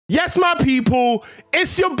Yes, my people,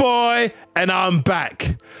 it's your boy, and I'm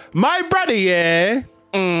back. My brother, yeah,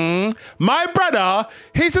 my brother,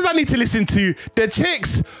 he says I need to listen to The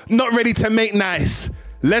Chicks Not Ready to Make Nice.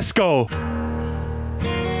 Let's go.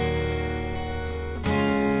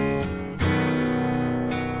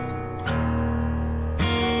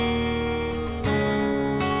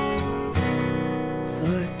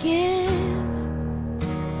 Forgive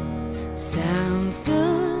sounds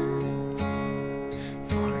good.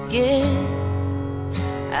 Forget,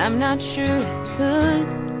 I'm not sure I could.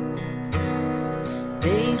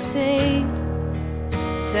 They say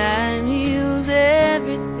time heals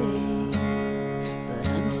everything, but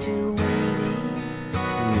I'm still waiting.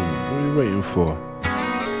 What are you waiting for?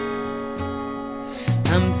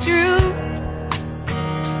 I'm through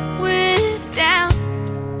with doubt.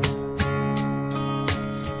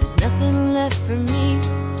 There's nothing left for me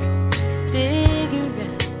to figure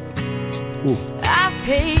out. Ooh. I've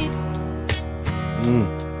paid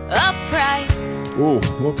a price. Ooh,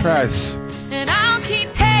 what price? And I'll keep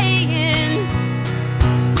paying.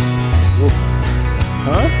 Ooh.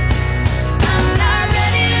 Huh? I'm not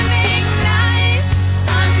ready to make nice.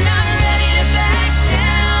 I'm not ready to back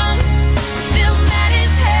down. I'm still mad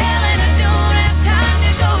as hell and I don't have time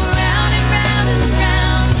to go round and round and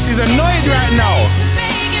round. She's annoyed right now. To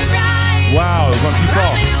make it right. Wow, it's gone too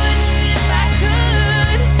far. Probably wouldn't if I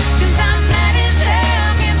could, 'cause I'm mad as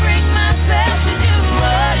hell. Can't bring myself to do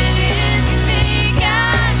what it is you think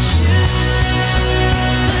I should.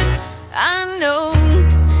 I know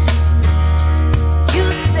you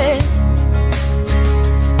said,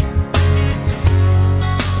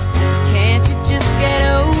 can't you just get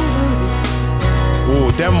over it? Ooh,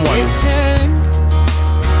 them It ones. turned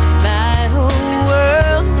my whole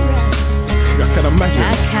world around. I can imagine. I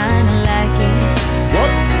kinda like it.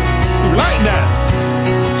 What? You like that?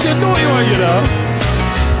 She a naughty one, you know?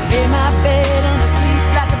 In my bed and I sleep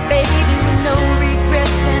like a baby with no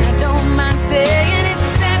regrets, and I don't mind saying it's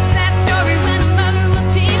a sad, sad story when a mother will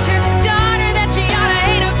teach her daughter that she ought to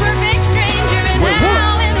hate a perfect stranger. And Wait, what?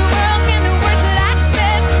 how in the world can the words that I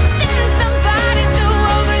said send somebody so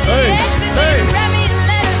over the Hey, edge that hey. they write me a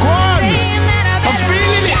letter Go on. saying that I I'm better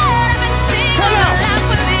feeling it. shut up and sing Tell my us. life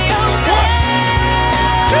with the old What?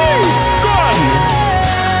 Gee, go on.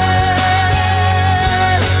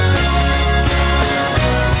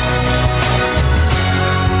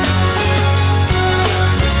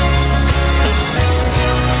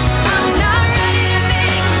 I'm not ready to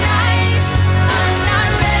make nice. I'm not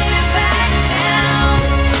ready to back down.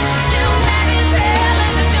 Still mad as hell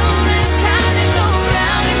and I don't have time to go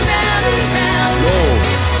round and round and round. Whoa.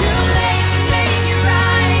 It's too late to make it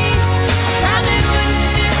right. Probably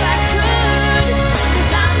wouldn't if I could,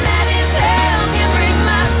 'cause I'm mad as hell. Can't bring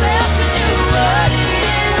myself to do what it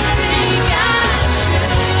is I think I should.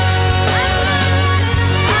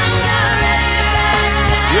 I'm not ready to back down.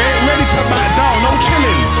 You ain't ready to back down, no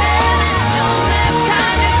chilling.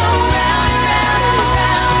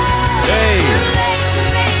 Hey.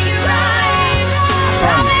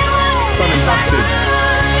 Done and dusted.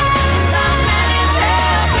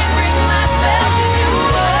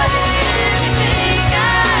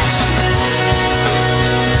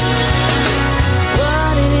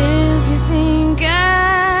 What it is you think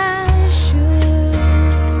I should.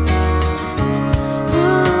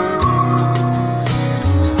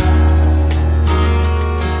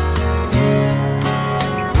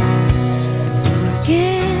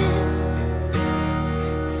 Forgive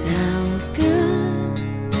sounds good.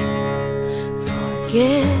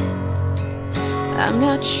 Forget, I'm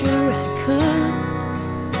not sure I could.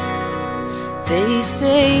 They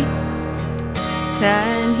say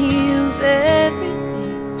time heals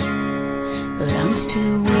everything, but I'm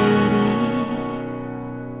still waiting.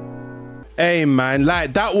 Hey, man,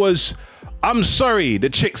 like that was... I'm sorry, The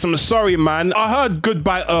Chicks, I'm sorry, man. I heard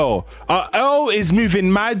Goodbye Earl. Earl is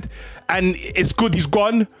moving mad, and it's good he's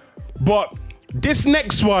gone. But this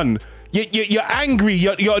next one, you're angry,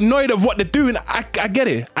 you're annoyed of what they're doing. I get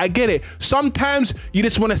it, I get it. Sometimes you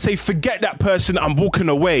just want to say, forget that person, I'm walking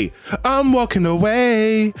away. I'm walking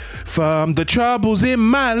away from the troubles in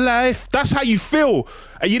my life. That's how you feel,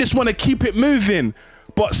 and you just want to keep it moving.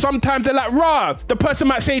 But sometimes they're like, rah, the person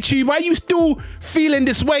might say to you, why are you still feeling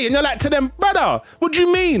this way? And you're like to them, brother, what do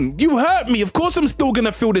you mean? You hurt me. Of course I'm still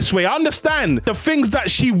gonna feel this way. I understand the things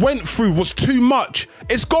that she went through was too much.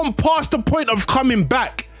 It's gone past the point of coming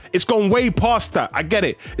back. It's gone way past that. I get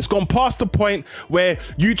it. It's gone past the point where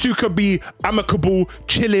you two could be amicable,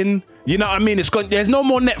 chilling. You know what I mean? It's gone. There's no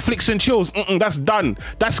more Netflix and chills. That's done.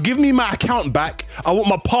 That's give me my account back. I want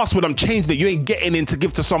my password. I'm changing it. You ain't getting in to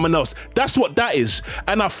give to someone else. That's what that is.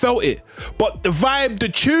 And I felt it. But the vibe, the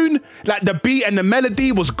tune, like the beat and the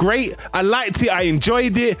melody was great. I liked it. I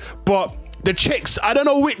enjoyed it. But the chicks, I don't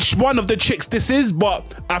know which one of the chicks this is, but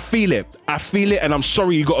I feel it. I feel it, and I'm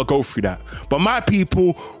sorry you gotta go through that. But my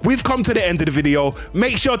people, we've come to the end of the video.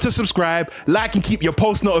 Make sure to subscribe, like, and keep your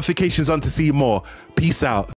post notifications on to see more. Peace out.